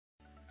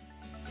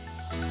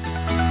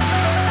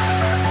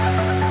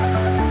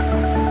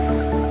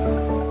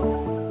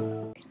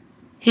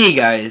Hey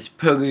guys,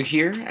 Pogu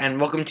here, and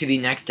welcome to the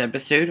next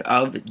episode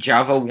of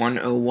Java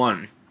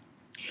 101.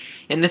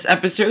 In this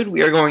episode,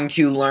 we are going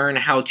to learn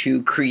how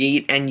to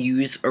create and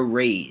use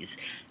arrays.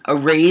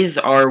 Arrays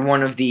are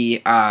one of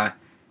the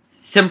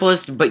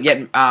simplest but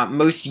yet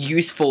most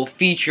useful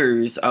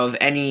features of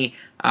any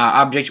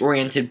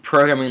object-oriented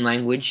programming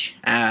language,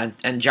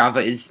 and Java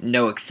is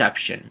no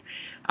exception.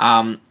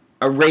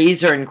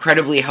 Arrays are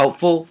incredibly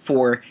helpful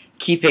for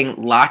keeping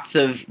lots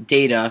of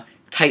data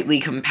tightly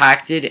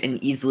compacted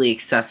and easily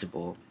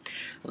accessible.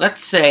 Let's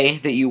say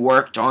that you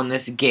worked on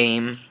this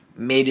game,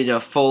 made it a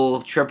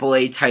full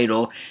AAA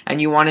title,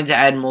 and you wanted to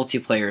add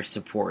multiplayer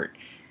support.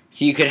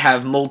 So you could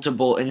have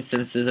multiple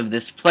instances of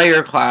this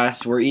player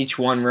class where each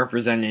one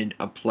represented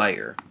a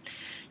player.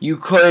 You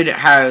could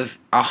have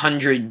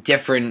 100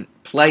 different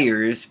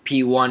players,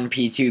 P1,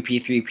 P2,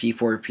 P3,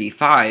 P4,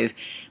 P5,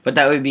 but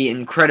that would be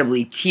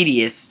incredibly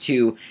tedious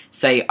to,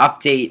 say,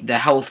 update the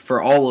health for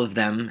all of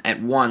them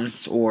at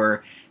once,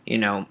 or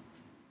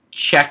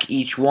check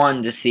each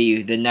one to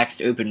see the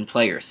next open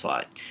player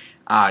slot.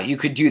 You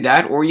could do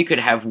that, or you could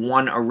have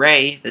one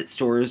array that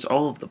stores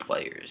all of the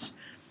players.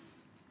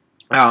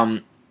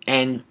 And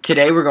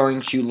today we're going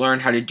to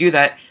learn how to do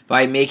that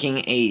by making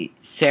a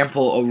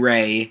sample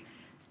array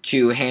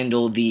to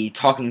handle the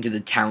talking to the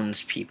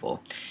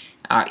townspeople.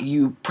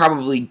 You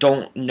probably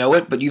don't know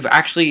it, but you've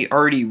actually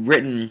already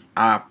written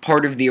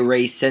part of the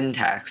array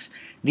syntax.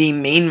 The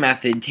main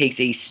method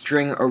takes a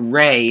string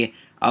array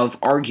of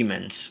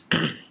arguments.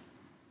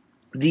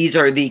 These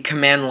are the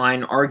command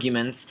line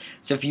arguments,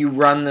 so if you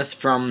run this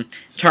from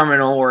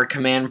terminal or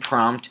command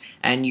prompt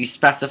and you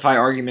specify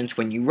arguments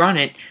when you run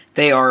it,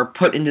 they are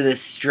put into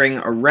this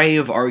string array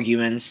of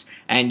arguments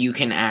and you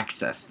can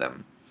access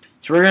them.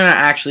 So we're going to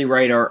actually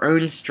write our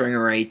own string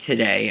array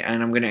today,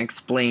 and I'm going to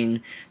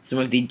explain some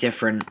of the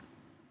different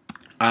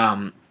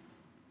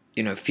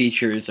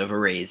features of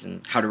arrays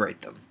and how to write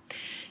them.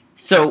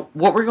 So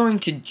what we're going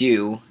to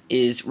do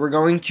is we're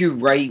going to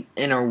write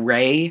an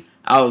array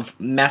of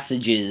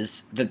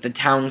messages that the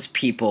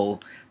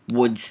townspeople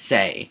would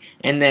say,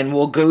 and then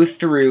we'll go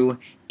through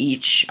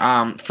each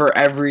for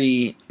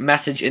every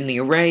message in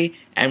the array,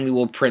 and we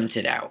will print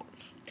it out.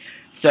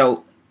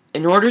 So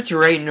in order to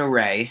write an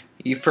array,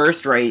 you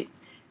first write,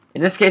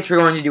 in this case we're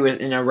going to do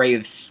an array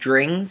of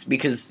strings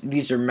because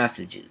these are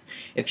messages.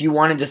 If you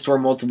wanted to store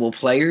multiple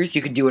players,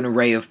 you could do an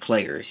array of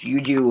players. You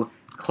do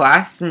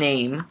class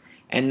name,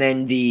 and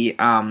then the,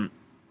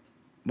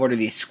 what are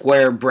these,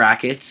 square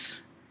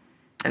brackets,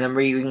 and then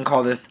we can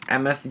call this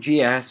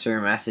MSGS,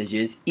 or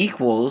messages,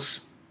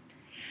 equals.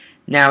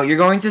 Now, you're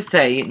going to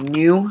say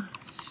new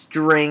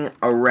string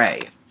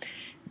array.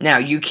 Now,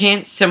 you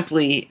can't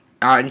simply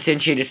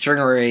instantiate a string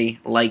array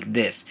like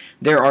this.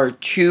 There are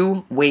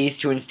two ways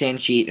to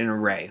instantiate an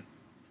array.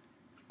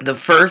 The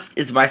first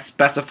is by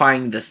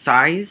specifying the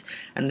size,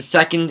 and the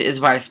second is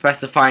by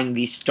specifying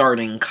the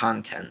starting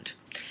content.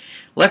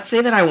 Let's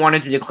say that I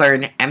wanted to declare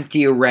an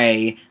empty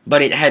array,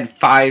 but it had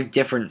 5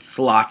 different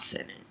slots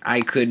in it.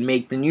 I could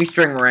make the new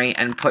string array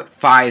and put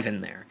 5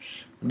 in there.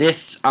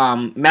 This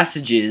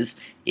messages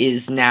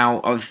is now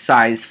of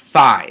size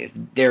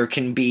 5. There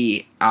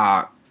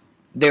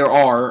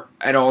are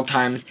at all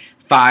times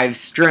 5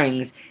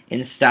 strings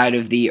inside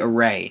of the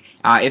array.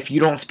 If you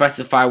don't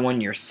specify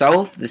one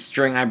yourself, the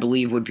string, I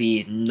believe, would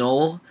be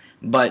null,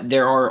 but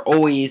there are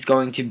always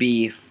going to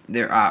be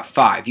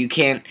 5. You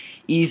can't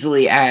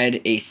easily add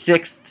a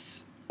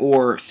 6th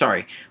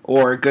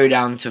or go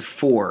down to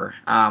 4.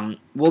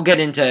 We'll get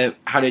into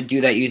how to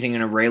do that using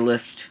an array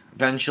list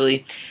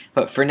eventually,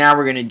 but for now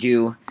we're going to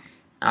do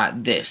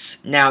this.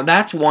 Now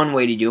that's one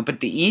way to do it,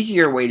 but the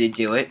easier way to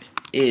do it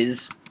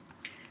is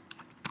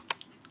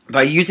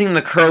by using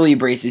the curly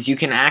braces. You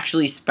can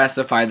actually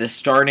specify the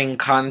starting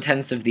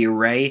contents of the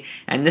array,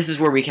 and this is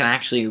where we can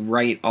actually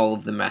write all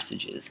of the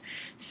messages.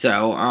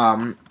 So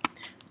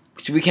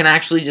we can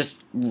actually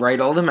just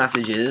write all the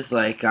messages,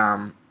 like,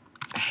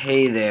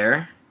 hey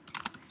there,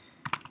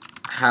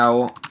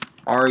 how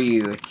are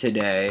you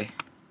today?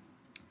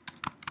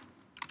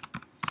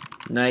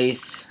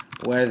 Nice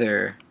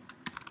weather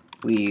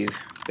we've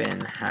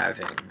been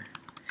having.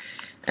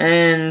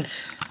 And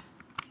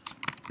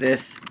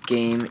this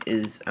game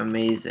is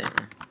amazing.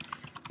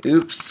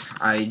 Oops,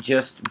 I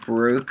just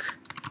broke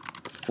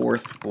the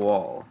 4th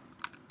wall.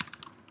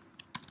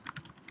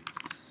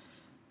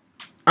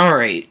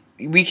 Alright,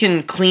 we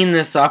can clean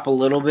this up a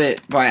little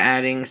bit by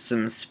adding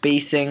some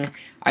spacing.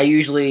 I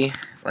usually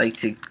like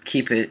to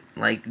keep it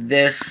like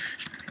this.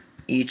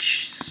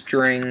 Each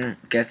string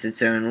gets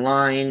its own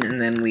line, and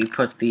then we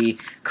put the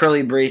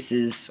curly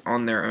braces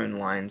on their own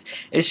lines.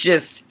 It's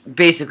just,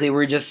 basically,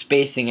 we're just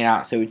spacing it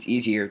out so it's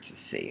easier to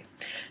see.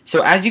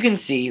 So as you can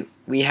see,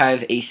 we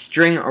have a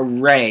string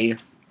array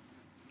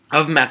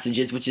of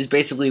messages, which is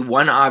basically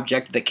one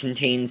object that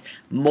contains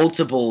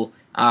multiple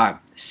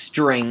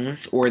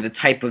strings, or the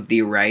type of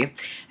the array,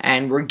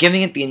 and we're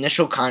giving it the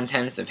initial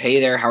contents of hey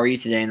there, how are you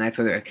today, nice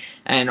weather,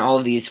 and all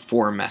of these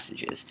 4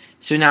 messages.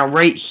 So now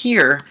right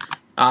here,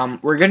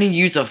 we're going to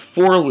use a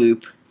for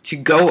loop to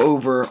go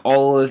over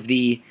all of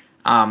the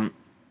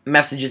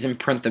messages and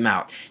print them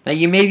out. Now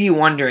you may be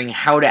wondering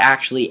how to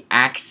actually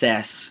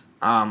access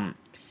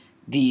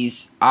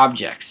these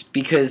objects,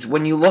 because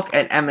when you look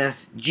at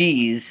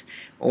MSGs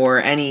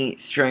or any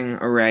string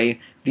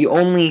array, the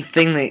only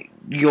thing that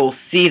you'll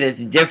see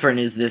that's different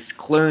is this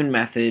clone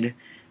method,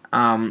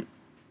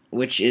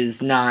 which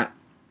is not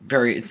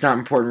it's not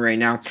important right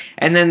now,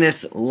 and then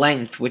this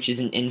length, which is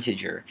an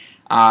integer.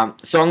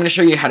 So I'm going to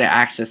show you how to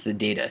access the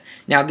data.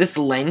 Now this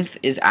length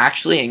is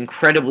actually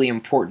incredibly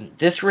important.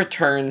 This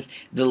returns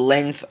the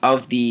length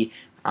of the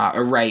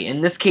array.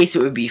 In this case it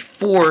would be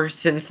 4,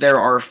 since there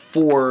are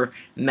 4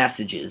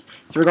 messages.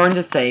 So we're going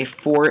to say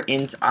for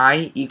int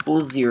I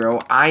equals 0,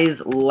 I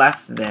is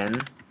less than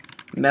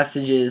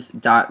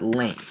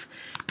messages.length.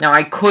 Now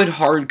I could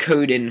hard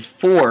code in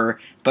 4,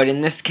 but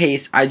in this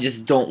case I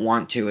just don't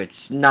want to.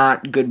 It's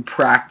not good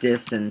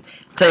practice, and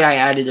say I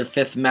added a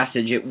 5th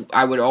message,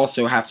 I would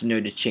also have to know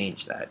to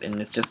change that,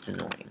 and it's just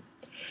annoying.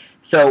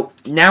 So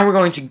now we're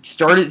going to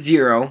start at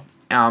 0,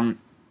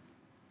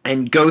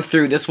 and go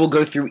through, this will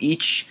go through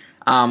each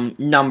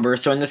number.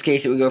 So in this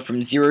case it would go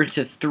from 0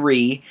 to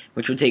 3,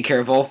 which would take care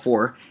of all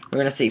 4. We're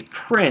going to say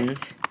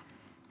print,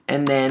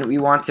 and then we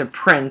want to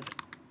print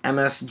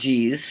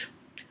MSGs,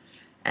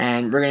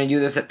 and we're going to do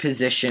this at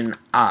position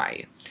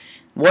I.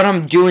 What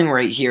I'm doing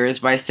right here is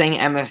by saying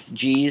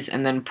MSGs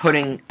and then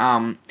putting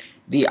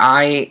the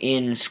I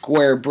in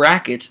square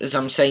brackets, is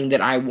I'm saying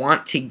that I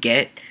want to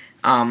get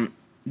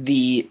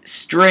the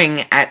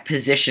string at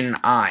position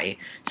I.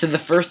 So the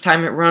first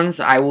time it runs,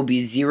 I will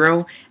be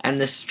 0, and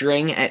the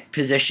string at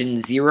position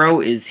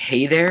 0 is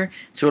hey there,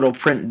 so it'll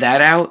print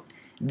that out.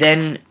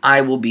 Then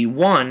I will be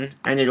 1,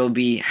 and it'll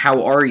be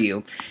how are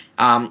you.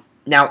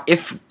 Now,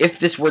 if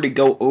this were to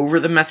go over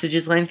the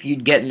message's length,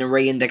 you'd get an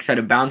array index out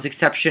of bounds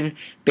exception.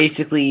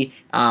 Basically,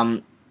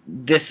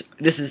 this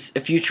is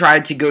if you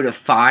tried to go to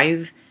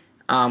 5,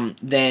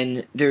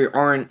 then there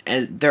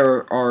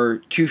are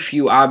too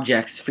few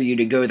objects for you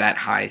to go that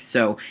high,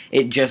 so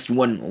it just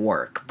wouldn't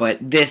work. But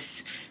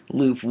this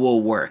loop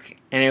will work,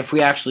 and if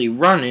we actually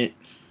run it,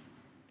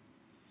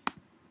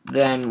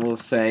 then we'll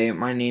say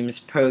my name is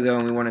Pogo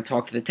and we want to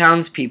talk to the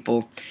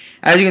townspeople.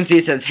 As you can see,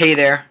 it says, hey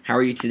there, how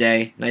are you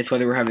today? Nice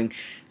weather we're having.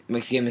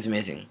 Makes the game is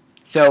amazing.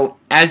 So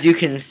as you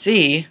can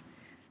see,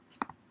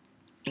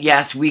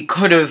 yes, we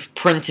could have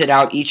printed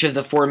out each of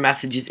the 4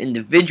 messages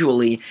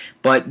individually,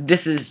 but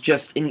this is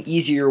just an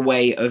easier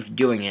way of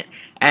doing it.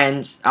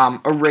 And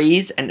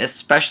arrays, and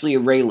especially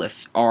array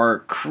lists, are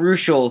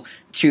crucial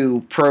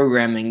to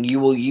programming.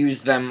 You will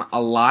use them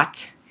a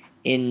lot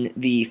in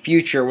the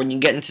future when you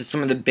get into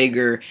some of the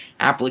bigger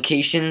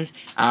applications.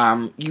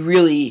 You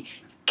really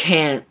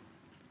can't,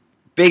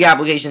 big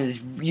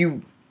applications,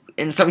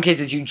 in some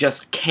cases you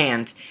just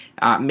can't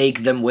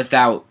make them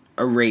without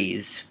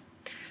arrays.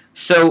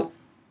 So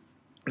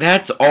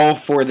that's all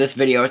for this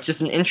video. It's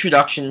just an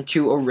introduction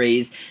to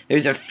arrays.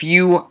 There's a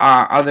few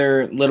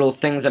other little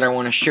things that I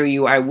want to show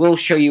you. I will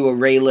show you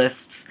array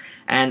lists,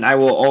 and I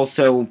will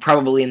also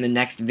probably in the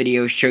next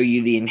video show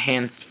you the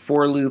enhanced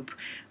for loop,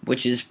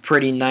 which is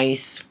pretty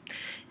nice.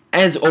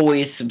 As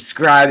always,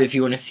 subscribe if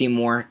you want to see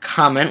more,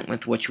 comment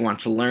with what you want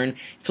to learn.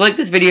 If you like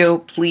this video,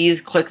 please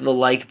click the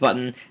like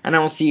button, and I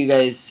will see you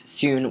guys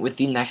soon with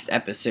the next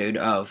episode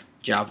of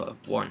Java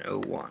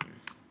 101.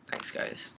 Thanks, guys.